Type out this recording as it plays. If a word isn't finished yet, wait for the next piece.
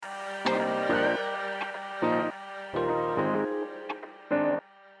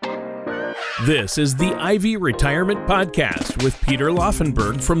This is the Ivy Retirement Podcast with Peter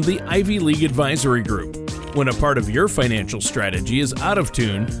Laufenberg from the Ivy League Advisory Group. When a part of your financial strategy is out of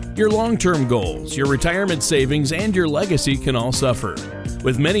tune, your long-term goals, your retirement savings, and your legacy can all suffer.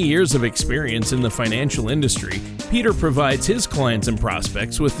 With many years of experience in the financial industry, Peter provides his clients and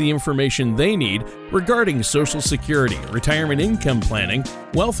prospects with the information they need regarding Social Security, retirement income planning,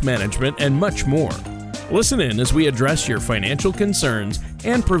 wealth management, and much more. Listen in as we address your financial concerns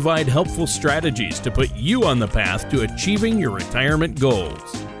and provide helpful strategies to put you on the path to achieving your retirement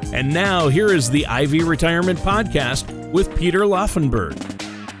goals. And now, here is the Ivy Retirement Podcast with Peter Laufenberg.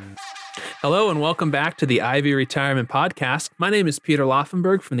 Hello and welcome back to the Ivy Retirement Podcast. My name is Peter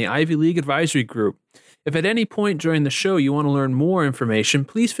Laufenberg from the Ivy League Advisory Group. If at any point during the show you want to learn more information,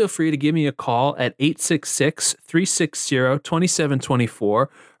 please feel free to give me a call at 866-360-2724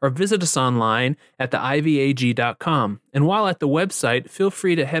 or visit us online at theivyag.com. And while at the website, feel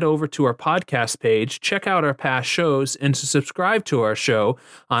free to head over to our podcast page, check out our past shows, and to subscribe to our show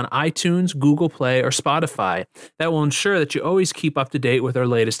on iTunes, Google Play, or Spotify. That will ensure that you always keep up to date with our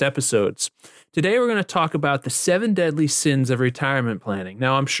latest episodes. Today, we're going to talk about the 7 deadly sins of retirement planning.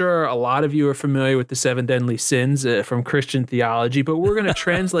 Now, I'm sure a lot of you are familiar with the 7 deadly sins from Christian theology, but we're going to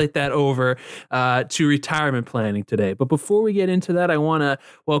translate that over to retirement planning today. But before we get into that, I want to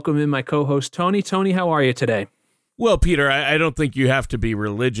welcome in my co-host, Tony. Tony, how are you today? Well, Peter, I don't think you have to be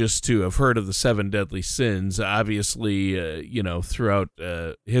religious to have heard of the 7 deadly sins. Obviously, throughout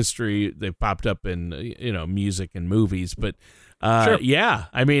history, they've popped up in, music and movies, but Sure. Yeah,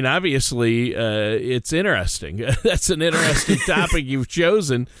 I mean, obviously, it's interesting. That's an interesting topic you've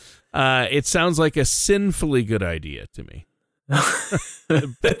chosen. It sounds like a sinfully good idea to me.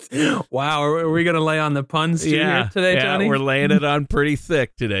 Wow, are we going to lay on the puns here today, Tony? Yeah, we're laying it on pretty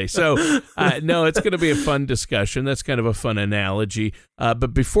thick today. So, no, it's going to be a fun discussion. That's kind of a fun analogy.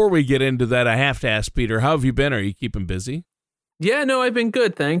 But before we get into that, I have to ask, Peter, how have you been? Are you keeping busy? Yeah, no, I've been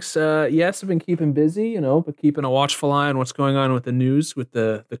good, thanks. Yes, I've been keeping busy, but keeping a watchful eye on what's going on with the news, with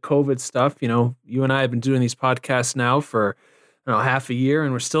the COVID stuff. You and I have been doing these podcasts now for half a year,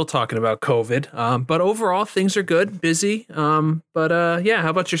 and we're still talking about COVID. But overall, things are good, busy. How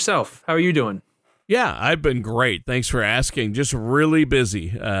about yourself? How are you doing? Yeah, I've been great. Thanks for asking. Just really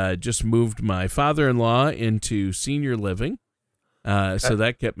busy. Just moved my father-in-law into senior living. So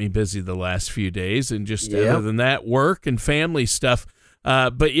that kept me busy the last few days, and just other than that, work and family stuff.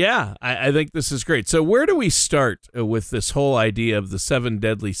 But yeah, I think this is great. So where do we start with this whole idea of the 7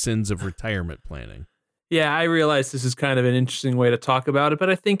 deadly sins of retirement planning? Yeah, I realize this is kind of an interesting way to talk about it, but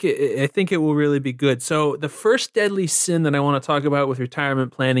I think it will really be good. So the first deadly sin that I want to talk about with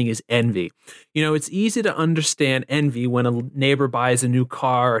retirement planning is envy. It's easy to understand envy when a neighbor buys a new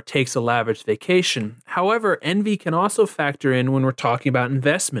car or takes a lavish vacation. However, envy can also factor in when we're talking about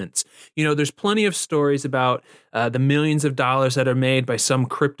investments. There's plenty of stories about the millions of dollars that are made by some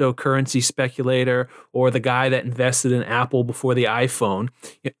cryptocurrency speculator or the guy that invested in Apple before the iPhone.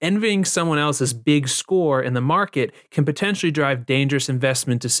 Envying someone else's big score in the market can potentially drive dangerous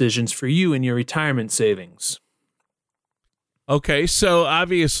investment decisions for you in your retirement savings. Okay, so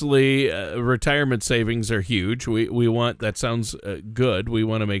obviously retirement savings are huge. We want, that sounds good. We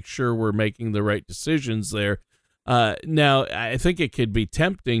want to make sure we're making the right decisions there. Now, I think it could be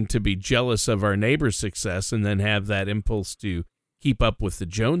tempting to be jealous of our neighbor's success and then have that impulse to keep up with the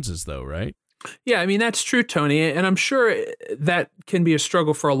Joneses, though, right? Yeah, I mean, that's true, Tony, and I'm sure that can be a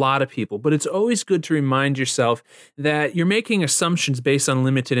struggle for a lot of people, but it's always good to remind yourself that you're making assumptions based on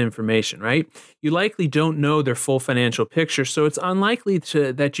limited information, right? You likely don't know their full financial picture, so it's unlikely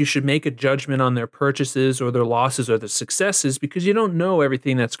that you should make a judgment on their purchases or their losses or their successes because you don't know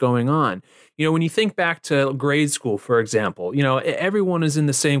everything that's going on. When you think back to grade school, for example, everyone is in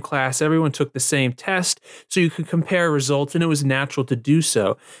the same class, everyone took the same test, so you could compare results, and it was natural to do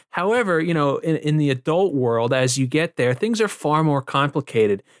so. However, in the adult world, as you get there, things are far more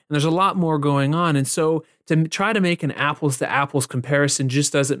complicated, and there's a lot more going on. And so to try to make an apples to apples comparison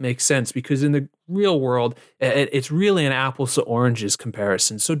just doesn't make sense, because in the real world, it's really an apples to oranges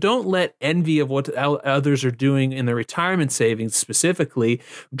comparison. So don't let envy of what others are doing in their retirement savings specifically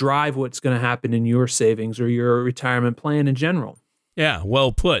drive what's going to happen in your savings or your retirement plan in general. Yeah,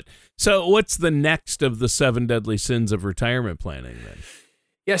 well put. So what's the next of the 7 deadly sins of retirement planning then?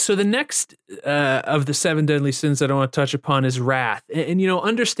 Yeah, so the next of the 7 deadly sins that I want to touch upon is wrath. And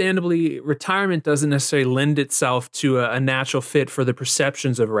understandably, retirement doesn't necessarily lend itself to a natural fit for the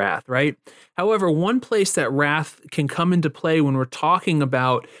perceptions of wrath, right? However, one place that wrath can come into play when we're talking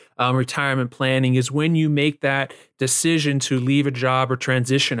about retirement planning is when you make that decision to leave a job or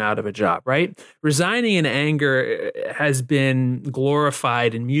transition out of a job, right? Resigning in anger has been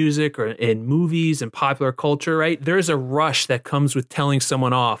glorified in music or in movies and popular culture, right? There's a rush that comes with telling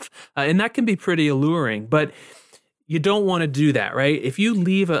someone off, and that can be pretty alluring, but you don't want to do that, right? If you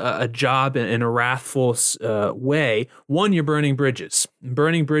leave a job in a wrathful way, one, you're burning bridges.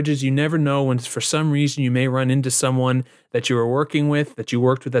 Burning bridges, you never know when for some reason you may run into someone that you were working with, that you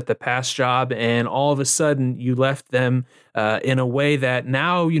worked with at the past job, and all of a sudden you left them in a way that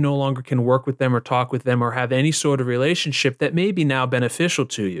now you no longer can work with them or talk with them or have any sort of relationship that may be now beneficial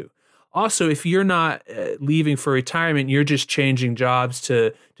to you. Also, if you're not leaving for retirement, you're just changing jobs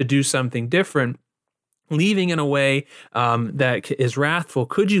to do something different. Leaving in a way that is wrathful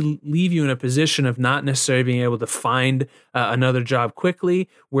could leave you in a position of not necessarily being able to find another job quickly,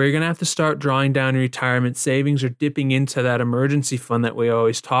 where you're going to have to start drawing down your retirement savings or dipping into that emergency fund that we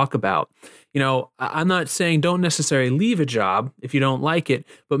always talk about. You know, I'm not saying don't necessarily leave a job if you don't like it,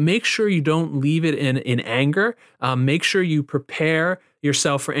 but make sure you don't leave it in anger. Make sure you prepare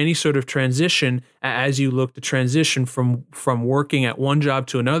yourself for any sort of transition as you look to transition from working at one job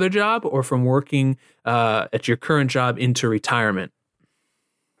to another job or from working at your current job into retirement.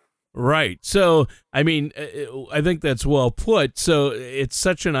 Right. So, I mean, I think that's well put. So it's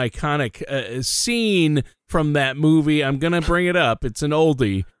such an iconic scene from that movie. I'm going to bring it up. It's an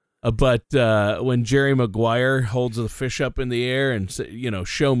oldie. But when Jerry Maguire holds the fish up in the air and,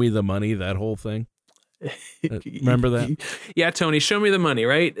 show me the money, that whole thing. Remember that? Yeah, Tony, show me the money,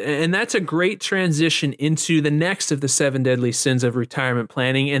 right? And that's a great transition into the next of the 7 deadly sins of retirement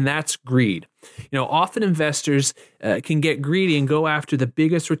planning, and that's greed. Often investors can get greedy and go after the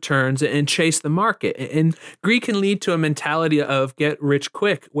biggest returns and chase the market. And greed can lead to a mentality of get rich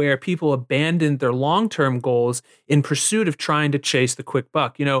quick, where people abandon their long-term goals in pursuit of trying to chase the quick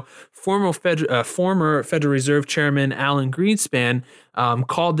buck. Former Federal Reserve Chairman Alan Greenspan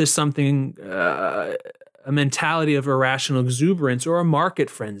called this something, a mentality of irrational exuberance or a market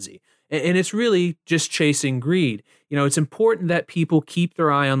frenzy. And it's really just chasing greed. It's important that people keep their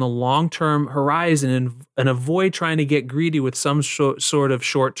eye on the long-term horizon and avoid trying to get greedy with some sort of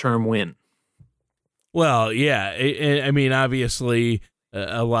short-term win. Well, yeah. I mean, obviously,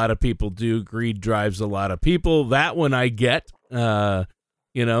 a lot of people do. Greed drives a lot of people. That one I get. So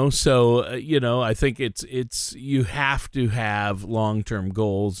I think it's you have to have long-term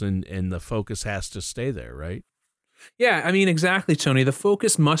goals and the focus has to stay there, right? Yeah, I mean, exactly, Tony. The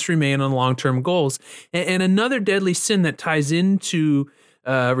focus must remain on long-term goals. And another deadly sin that ties into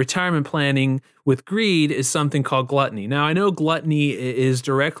retirement planning with greed is something called gluttony. Now, I know gluttony is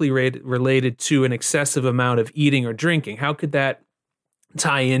directly related to an excessive amount of eating or drinking. How could that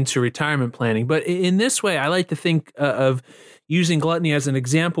tie into retirement planning? But in this way, I like to think of using gluttony as an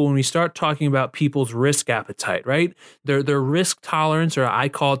example when we start talking about people's risk appetite, right? Their risk tolerance, or I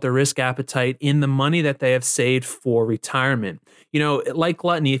call it the risk appetite, in the money that they have saved for retirement. Like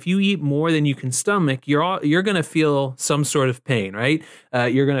gluttony, if you eat more than you can stomach, you're going to feel some sort of pain, right?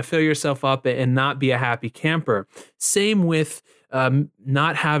 You're going to fill yourself up and not be a happy camper. Same with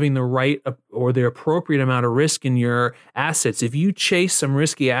not having the right or the appropriate amount of risk in your assets. If you chase some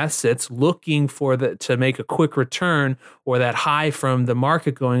risky assets looking to make a quick return or that high from the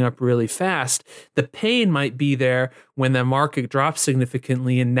market going up really fast, the pain might be there when the market drops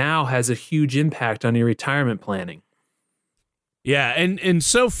significantly and now has a huge impact on your retirement planning. Yeah, and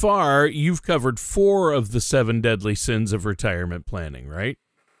so far you've covered 4 of the 7 deadly sins of retirement planning, right?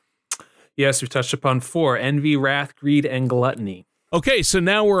 Yes, we've touched upon 4: envy, wrath, greed, and gluttony. Okay, so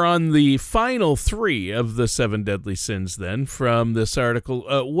now we're on the final 3 of the 7 deadly sins then from this article.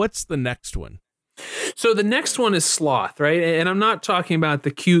 What's the next one? So the next one is sloth, right? And I'm not talking about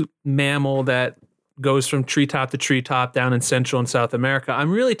the cute mammal that goes from treetop to treetop down in Central and South America.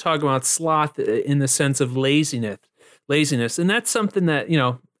 I'm really talking about sloth in the sense of laziness. And that's something that,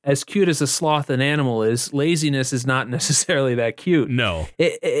 as cute as a sloth an animal is, laziness is not necessarily that cute. No.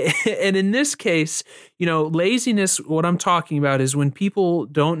 And in this case, laziness, what I'm talking about is when people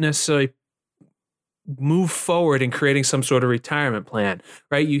don't necessarily move forward in creating some sort of retirement plan,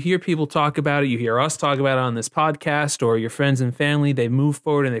 right? You hear people talk about it. You hear us talk about it on this podcast, or your friends and family. They move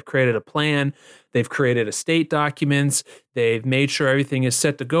forward and they've created a plan. They've created estate documents. They've made sure everything is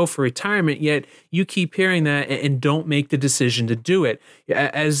set to go for retirement, yet you keep hearing that and don't make the decision to do it.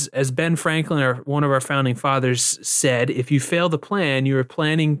 As Ben Franklin, one of our founding fathers, said, if you fail the plan, you are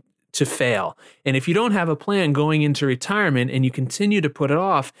planning to fail. And if you don't have a plan going into retirement and you continue to put it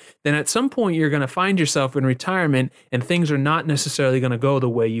off, then at some point you're going to find yourself in retirement and things are not necessarily going to go the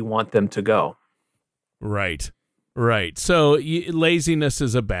way you want them to go. Right. Right. So laziness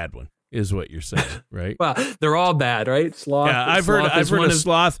is a bad one, is what you're saying, right? Well, they're all bad, right? Sloth. Yeah, I've heard a of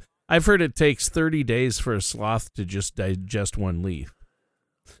sloth. I've heard it takes 30 days for a sloth to just digest one leaf.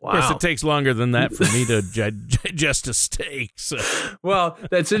 Wow. Of course, it takes longer than that for me to digest a steak. So. Well,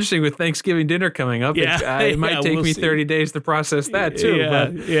 that's interesting with Thanksgiving dinner coming up. It might take me 30 days to process that too.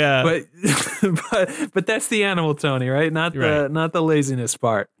 But that's the animal, Tony, right? Not the laziness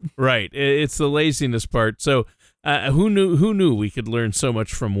part. Right. It's the laziness part. So who knew we could learn so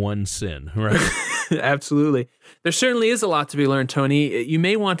much from one sin, right? Absolutely. There certainly is a lot to be learned, Tony. You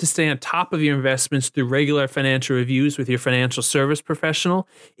may want to stay on top of your investments through regular financial reviews with your financial service professional.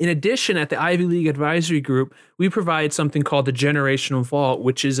 In addition, at the Ivy League Advisory Group, we provide something called the Generational Vault,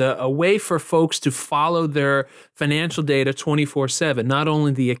 which is a way for folks to follow their financial data 24/7, not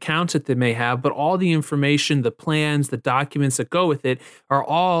only the accounts that they may have, but all the information, the plans, the documents that go with it are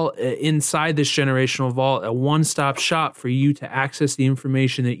all inside this Generational Vault, a one-stop shop for you to access the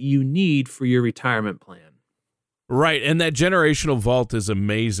information that you need for your retirement plan. Right, and that Generational Vault is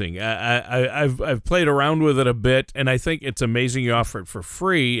amazing. I've played around with it a bit, and I think it's amazing. You offer it for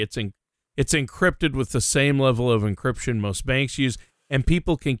free. It's encrypted with the same level of encryption most banks use, and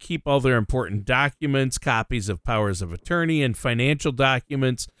people can keep all their important documents, copies of powers of attorney, and financial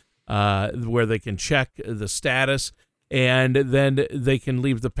documents where they can check the status, and then they can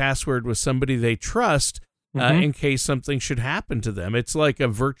leave the password with somebody they trust in case something should happen to them. It's like a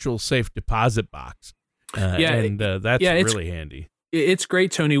virtual safe deposit box. That's really handy. It's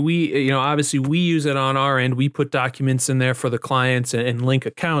great, Tony. Obviously we use it on our end. We put documents in there for the clients and link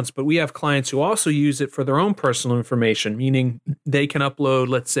accounts, but we have clients who also use it for their own personal information, meaning they can upload,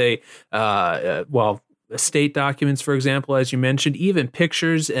 let's say, estate documents, for example, as you mentioned, even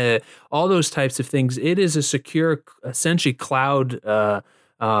pictures, all those types of things. It is a secure, essentially cloud drive.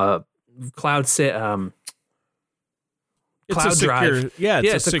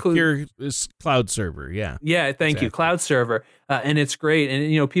 It's a secure cloud server. Yeah. Yeah. Thank you. Cloud server. And it's great.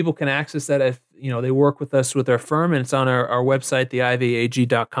 And, people can access that if, they work with us with our firm, and it's on our website,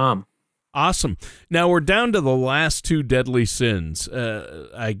 theivyag.com. Awesome. Now we're down to the last two deadly sins.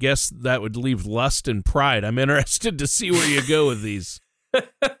 I guess that would leave lust and pride. I'm interested to see where you go with these.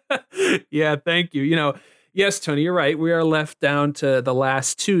 Yeah. Thank you. Yes, Tony, you're right. We are left down to the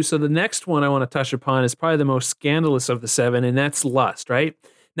last two. So the next one I want to touch upon is probably the most scandalous of the seven, and that's lust, right?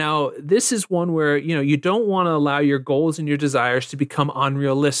 Now, this is one where, you don't want to allow your goals and your desires to become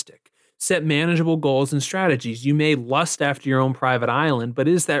unrealistic. Set manageable goals and strategies. You may lust after your own private island, but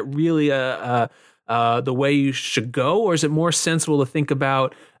is that really the way you should go? Or is it more sensible to think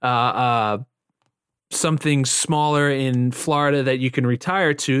about something smaller in Florida that you can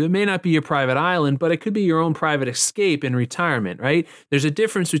retire to? It may not be your private island, but it could be your own private escape in retirement, right? There's a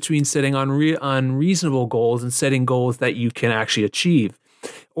difference between setting unreasonable goals and setting goals that you can actually achieve.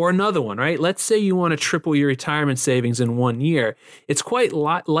 Or another one, right? Let's say you want to triple your retirement savings in 1 year. It's quite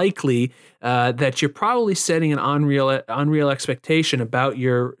likely that you're probably setting an unreal expectation about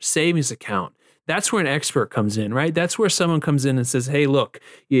your savings account. That's where an expert comes in, right? That's where someone comes in and says, hey, look,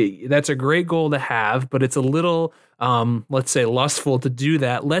 that's a great goal to have, but it's a little, let's say, lustful to do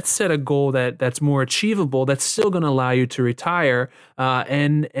that. Let's set a goal that's more achievable, that's still going to allow you to retire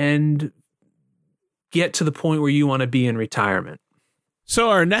and get to the point where you want to be in retirement. So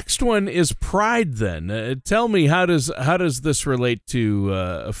our next one is pride then. Tell me, how does this relate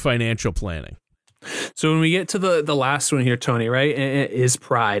to financial planning? So when we get to the last one here, Tony, right, is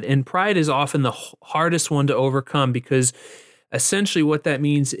pride. And pride is often the hardest one to overcome, because essentially what that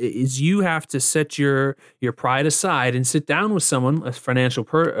means is you have to set your pride aside and sit down with someone, a financial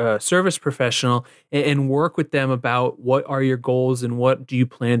service professional, and work with them about what are your goals and what do you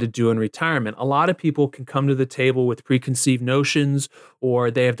plan to do in retirement. A lot of people can come to the table with preconceived notions,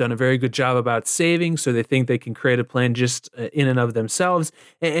 or they have done a very good job about saving, so they think they can create a plan just in and of themselves.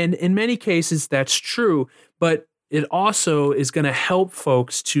 And in many cases, that's true, but it also is going to help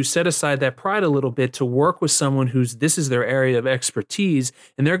folks to set aside that pride a little bit, to work with someone this is their area of expertise,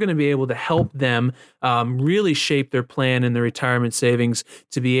 and they're going to be able to help them really shape their plan and their retirement savings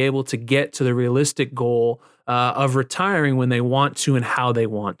to be able to get to the realistic goal of retiring when they want to and how they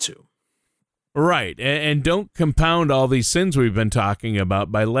want to. Right. And don't compound all these sins we've been talking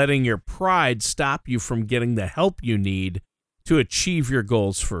about by letting your pride stop you from getting the help you need to achieve your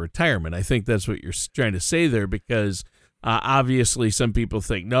goals for retirement. I think that's what you're trying to say there, because obviously some people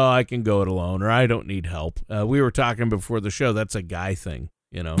think, no, I can go it alone, or I don't need help. We were talking before the show, that's a guy thing.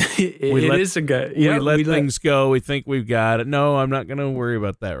 You know, we let things go. We think we've got it. No, I'm not going to worry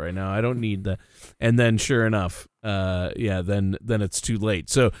about that right now. I don't need that. And then sure enough, then it's too late.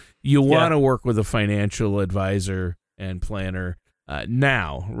 So you want to work with a financial advisor and planner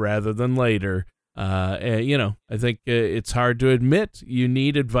now rather than later. I think it's hard to admit you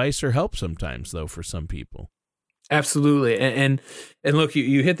need advice or help sometimes, though, for some people. Absolutely. And look,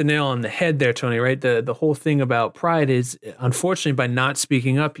 you hit the nail on the head there, Tony, right? The whole thing about pride is, unfortunately, by not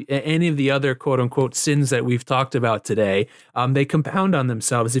speaking up, any of the other quote unquote sins that we've talked about today, they compound on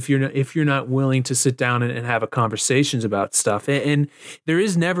themselves if you're not willing to sit down and have a conversations about stuff. And there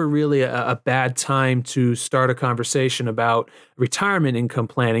is never really a bad time to start a conversation about retirement income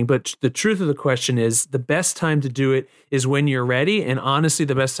planning. But the truth of the question is, the best time to do it is when you're ready. And honestly,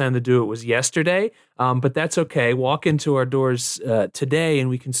 the best time to do it was yesterday. But that's okay. Walk into our doors today, and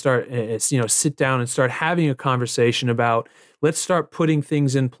we can start, sit down and start having a conversation about, let's start putting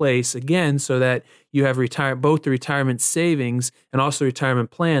things in place again so that you have both the retirement savings and also retirement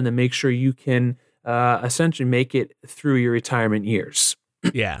plan that make sure you can essentially make it through your retirement years.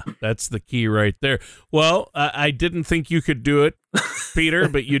 Yeah, that's the key right there. Well, I didn't think you could do it, Peter,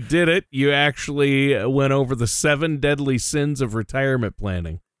 but you did it. You actually went over the 7 deadly sins of retirement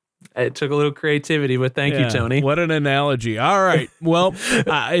planning. It took a little creativity, but thank you, Tony. What an analogy. All right. Well,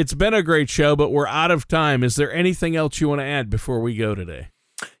 it's been a great show, but we're out of time. Is there anything else you want to add before we go today?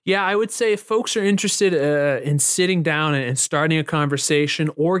 Yeah, I would say if folks are interested in sitting down and starting a conversation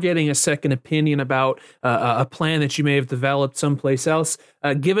or getting a second opinion about a plan that you may have developed someplace else,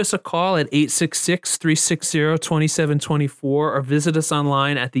 give us a call at 866-360-2724 or visit us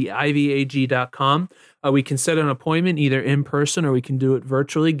online at theivyag.com. We can set an appointment either in person or we can do it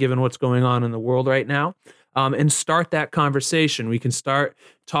virtually, given what's going on in the world right now, and start that conversation. We can start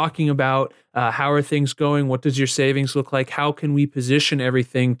talking about how are things going? What does your savings look like? How can we position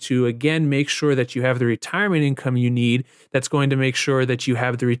everything to, again, make sure that you have the retirement income you need that's going to make sure that you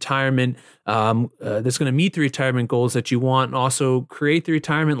have the retirement that's going to meet the retirement goals that you want, and also create the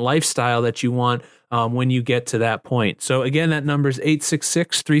retirement lifestyle that you want when you get to that point. So again, that number is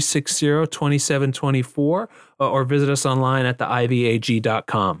 866-360-2724 or visit us online at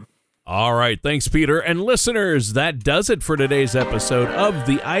theivyag.com. All right. Thanks, Peter. And listeners, that does it for today's episode of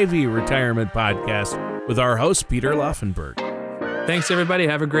the Ivy Retirement Podcast with our host, Peter Laufenberg. Thanks, everybody.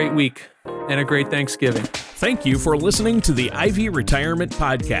 Have a great week and a great Thanksgiving. Thank you for listening to the Ivy Retirement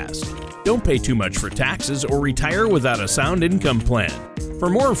Podcast. Don't pay too much for taxes or retire without a sound income plan. For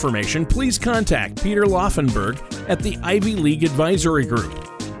more information, please contact Peter Laufenberg at the Ivy League Advisory Group.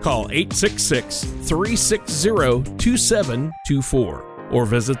 Call 866-360-2724 or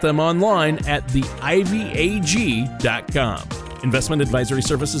visit them online at theivyag.com. Investment advisory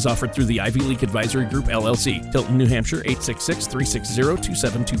services offered through the Ivy League Advisory Group, LLC, Tilton, New Hampshire,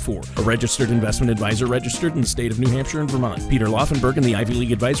 866-360-2724. A registered investment advisor registered in the state of New Hampshire and Vermont. Peter Laufenberg and the Ivy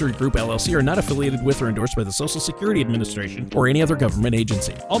League Advisory Group, LLC are not affiliated with or endorsed by the Social Security Administration or any other government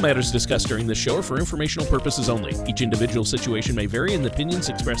agency. All matters discussed during this show are for informational purposes only. Each individual situation may vary and the opinions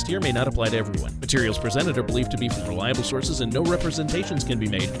expressed here may not apply to everyone. Materials presented are believed to be from reliable sources and no representations can be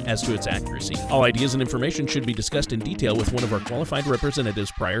made as to its accuracy. All ideas and information should be discussed in detail with one of our qualified representatives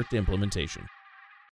prior to implementation.